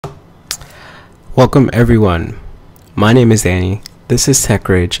Welcome everyone, my name is Danny, this is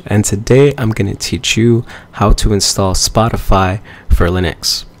TechRage, and today I'm going to teach you how to install Spotify for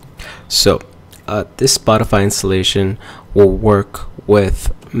Linux. So this Spotify installation will work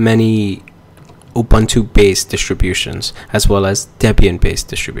with many Ubuntu based distributions as well as Debian based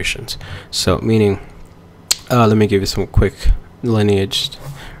distributions. So meaning, let me give you some quick lineage,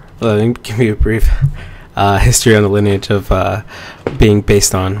 let me give you a brief history on the lineage of being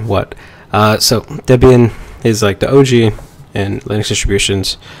based on what. So Debian is like the OG in Linux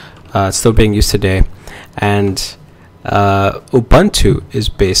distributions. It's still being used today, and Ubuntu is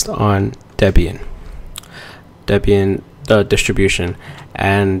based on Debian the distribution,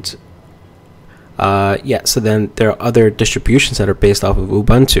 and yeah, so then there are other distributions that are based off of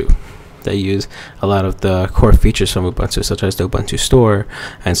Ubuntu that use a lot of the core features from Ubuntu, such as the Ubuntu store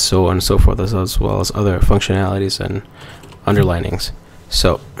and so on and so forth, as well as other functionalities and underlinings.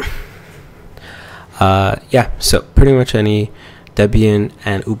 So yeah, so pretty much any Debian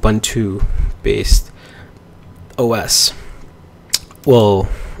and Ubuntu based OS will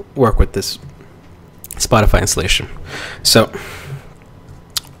work with this Spotify installation. So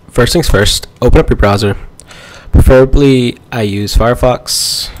first things first, open up your browser. Preferably I use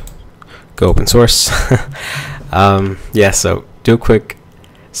Firefox. Go open source. Yeah, so do a quick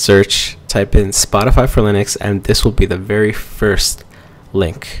search, type in Spotify for Linux, and this will be the very first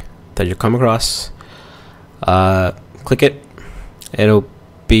link that you come across. Click it. It'll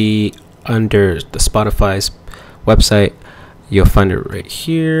be under the Spotify's website. You'll find it right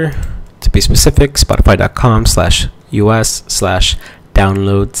here. To be specific,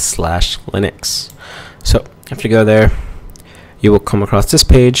 spotify.com/us/download/Linux. So if you go there, you will come across this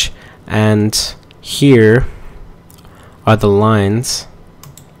page, and here are the lines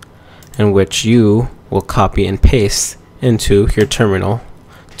in which you will copy and paste into your terminal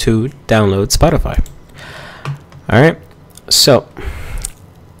to download Spotify. Alright, so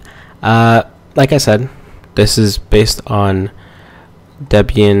like I said, this is based on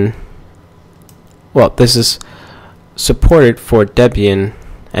Debian. Well, this is supported for Debian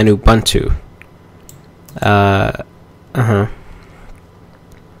and Ubuntu.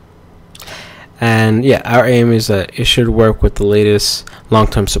 And yeah, our aim is that it should work with the latest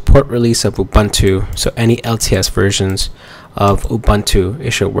long-term support release of Ubuntu. So any LTS versions of Ubuntu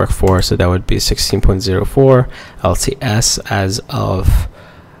it should work for. So that would be 16.04 LTS as of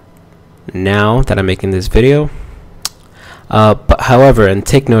now that I'm making this video. But however, and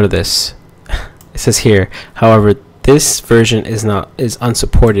take note of this, it says here, however, this version is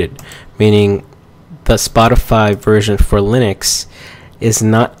unsupported, meaning the Spotify version for Linux is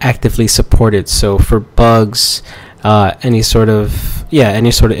not actively supported. So for bugs, any sort of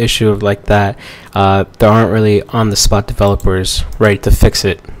issue of like that, there aren't really on the spot developers ready to fix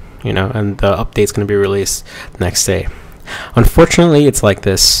it, you know, and the update's going to be released the next day. Unfortunately, it's like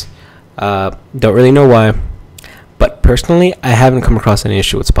this. Don't really know why, but personally I haven't come across any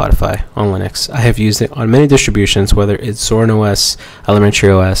issue with Spotify on Linux. I have used it on many distributions, whether it's Zorin OS, Elementary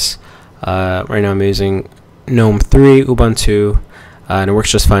OS. Right now I'm using GNOME 3 Ubuntu, and it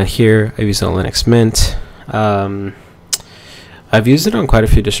works just fine here. I've used it on Linux Mint. I've used it on quite a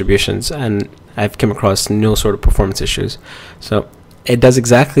few distributions, and I've come across no sort of performance issues. So it does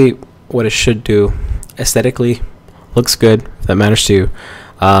exactly what it should do. Aesthetically, looks good, if that matters to you.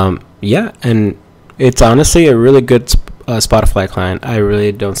 Yeah, and it's honestly a really good Spotify client. I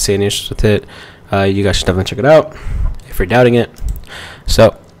really don't see any issues with it. You guys should definitely check it out if you're doubting it.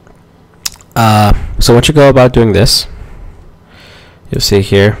 So once you go about doing this, you'll see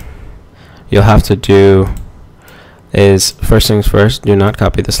here, you'll have to do is, first things first, do not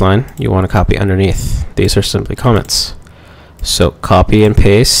copy this line. You want to copy underneath. These are simply comments. So copy and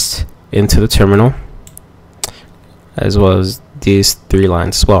paste into the terminal, as well as these 3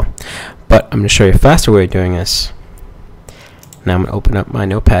 lines as well. But I'm going to show you a faster way of doing this. Now I'm going to open up my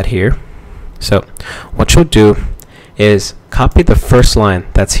notepad here. So what you'll do is copy the first line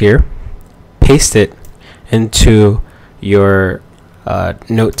that's here, paste it into your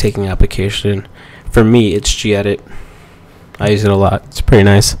note-taking application. For me, it's gedit. I use it a lot. It's pretty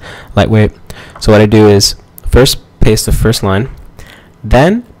nice, lightweight. So what I do is first paste the first line,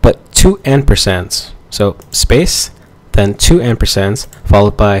 then put 2 ampersands. So space, then 2 ampersands,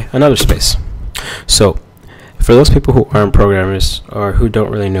 followed by another space. So for those people who aren't programmers or who don't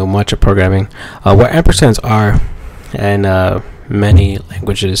really know much of programming, what ampersands are in many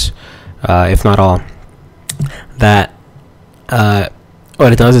languages, if not all, that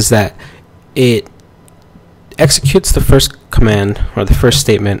what it does is that it executes the first command or the first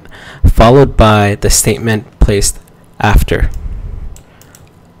statement followed by the statement placed after.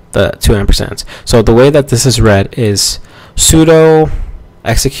 the 2 ampersands. So the way that this is read is sudo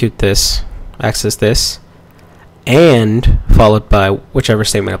execute this, access this, and followed by whichever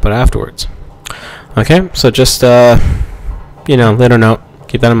statement I put afterwards. Okay, so just little note,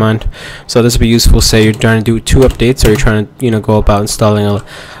 keep that in mind. So this would be useful, say you're trying to do 2 updates, or you're trying to go about installing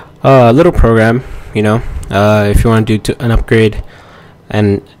a little program. If you want to do an upgrade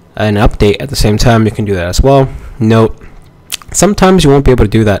and an update at the same time, you can do that as well. Note, sometimes you won't be able to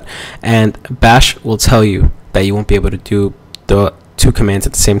do that, and Bash will tell you that you won't be able to do the 2 commands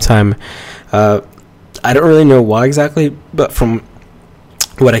at the same time. I don't really know why exactly, but from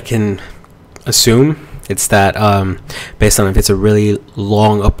what I can assume, it's that based on if it's a really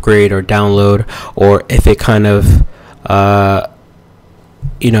long upgrade or download, or if it kind of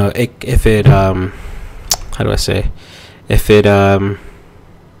if it how do I say, if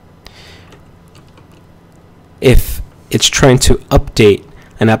it's trying to update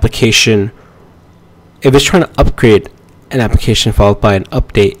an application, if it's trying to upgrade an application followed by an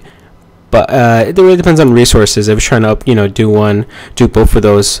update, but it really depends on resources. If it's trying to do both of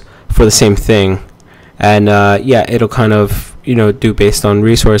those for the same thing, and it'll kind of do based on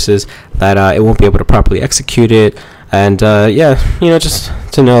resources that it won't be able to properly execute it. And just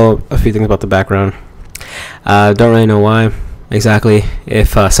to know a few things about the background. Don't really know why exactly.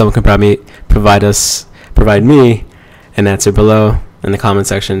 If someone can provide me an answer below in the comment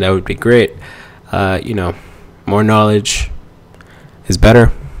section, that would be great. More knowledge is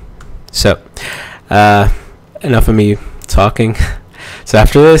better. So enough of me talking. So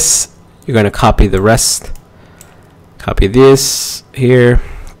after this, you're going to copy the rest. Copy this here,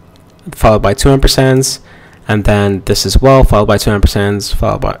 followed by 2 ampersands, and then this as well, followed by 2 ampersands,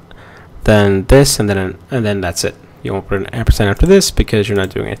 followed by then this, and then that's it. You won't put an ampersand after this because you're not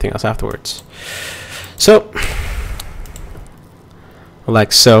doing anything else afterwards. So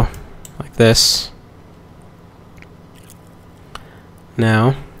like so, like this.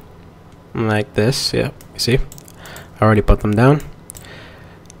 Now like this, yeah, you see, I already put them down.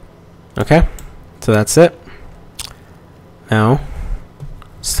 Okay, so that's it. Now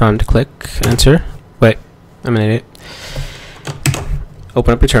it's time to click enter. Wait a minute.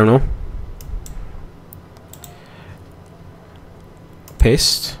 Open up your terminal,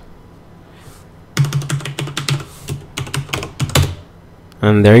 paste,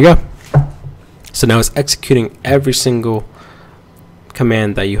 and there you go. So now it's executing every single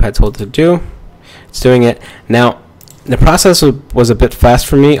command that you had told it to do. It's doing it. Now the process was a bit fast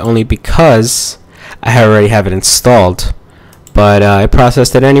for me, only because I already have it installed, but I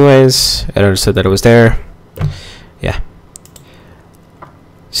processed it anyways. It understood that it was there. Yeah,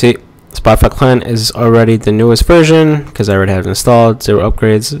 see, Spotify client is already the newest version because I already have it installed. 0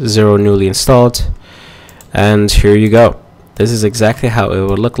 upgrades, 0 newly installed, and here you go. This is exactly how it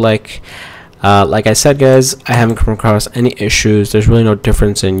would look like. Like I said, guys, I haven't come across any issues. There's really no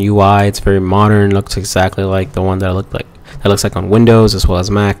difference in UI. It's very modern. Looks exactly like the one that looks like on Windows as well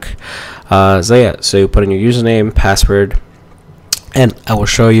as Mac. So you put in your username, password, and I will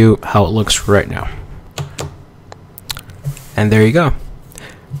show you how it looks right now. And there you go.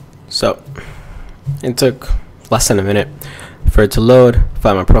 So it took less than a minute for it to load,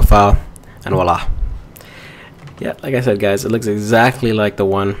 find my profile, and voila. Yeah, like I said, guys, it looks exactly like the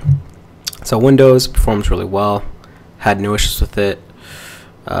one. So Windows performs really well. Had no issues with it.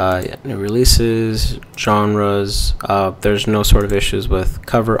 New releases, genres. There's no sort of issues with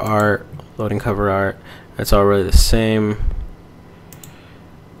cover art, loading cover art. It's all really the same.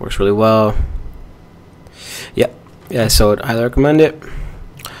 Works really well. Yeah. So I'd highly recommend it.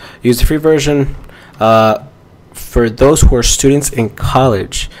 Use the free version. For those who are students in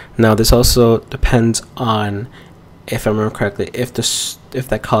college. Now this also depends on, if I remember correctly, if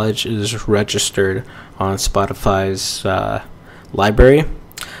that college is registered on Spotify's library,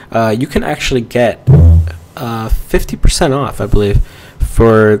 you can actually get 50% off, I believe,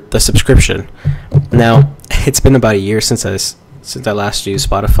 for the subscription. Now it's been about a year since I last used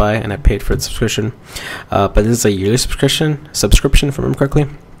Spotify and I paid for the subscription, but this is a yearly subscription, if I remember correctly.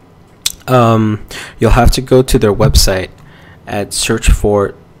 You'll have to go to their website and search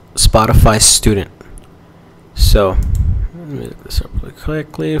for Spotify Student. So let me look this up really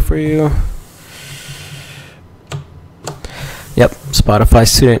quickly for you. Yep, Spotify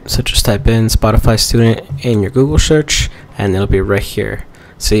Student. So just type in Spotify Student in your Google search and it'll be right here.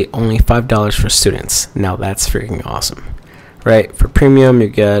 See, only $5 for students. Now that's freaking awesome, right? For premium, you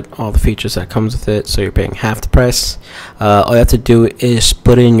get all the features that comes with it, so you're paying half the price. All you have to do is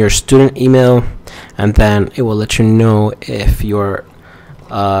put in your student email, and then it will let you know if you're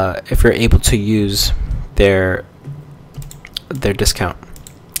able to use their discount.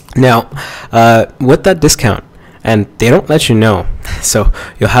 Now, with that discount, and they don't let you know, so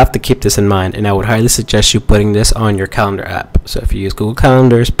you'll have to keep this in mind, and I would highly suggest you putting this on your calendar app. So if you use Google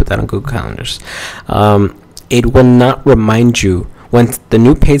Calendars, put that on Google Calendars. It will not remind you when the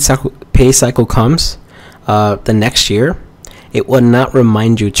new pay cycle comes the next year. It will not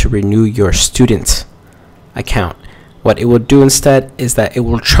remind you to renew your student account. What it will do instead is that it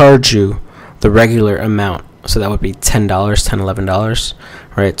will charge you the regular amount. So that would be $10, $11.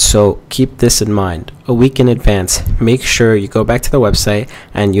 Right, so keep this in mind. A week in advance, make sure you go back to the website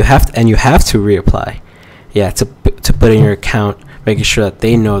and you have to reapply. Yeah, to put in your account, making sure that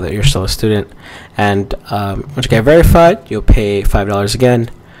they know that you're still a student. And once you get verified, you'll pay $5 again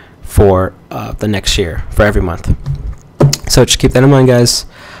for the next year, for every month. So just keep that in mind, guys.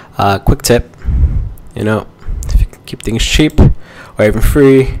 Quick tip, if you can keep things cheap or even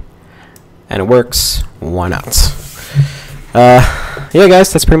free and it works, why not? Yeah,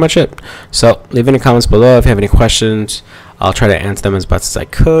 guys, that's pretty much it. So leave any comments below if you have any questions. I'll try to answer them as best as I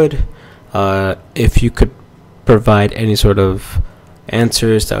could. If you could provide any sort of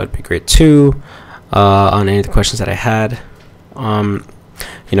answers, that would be great too, on any of the questions that I had.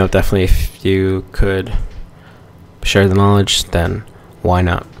 Definitely if you could share the knowledge, then why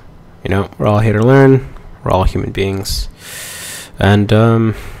not? We're all here to learn. We're all human beings. And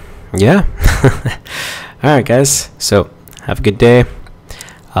yeah. Alright, guys, so have a good day.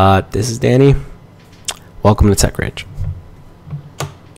 This is Danny. Welcome to TechRage.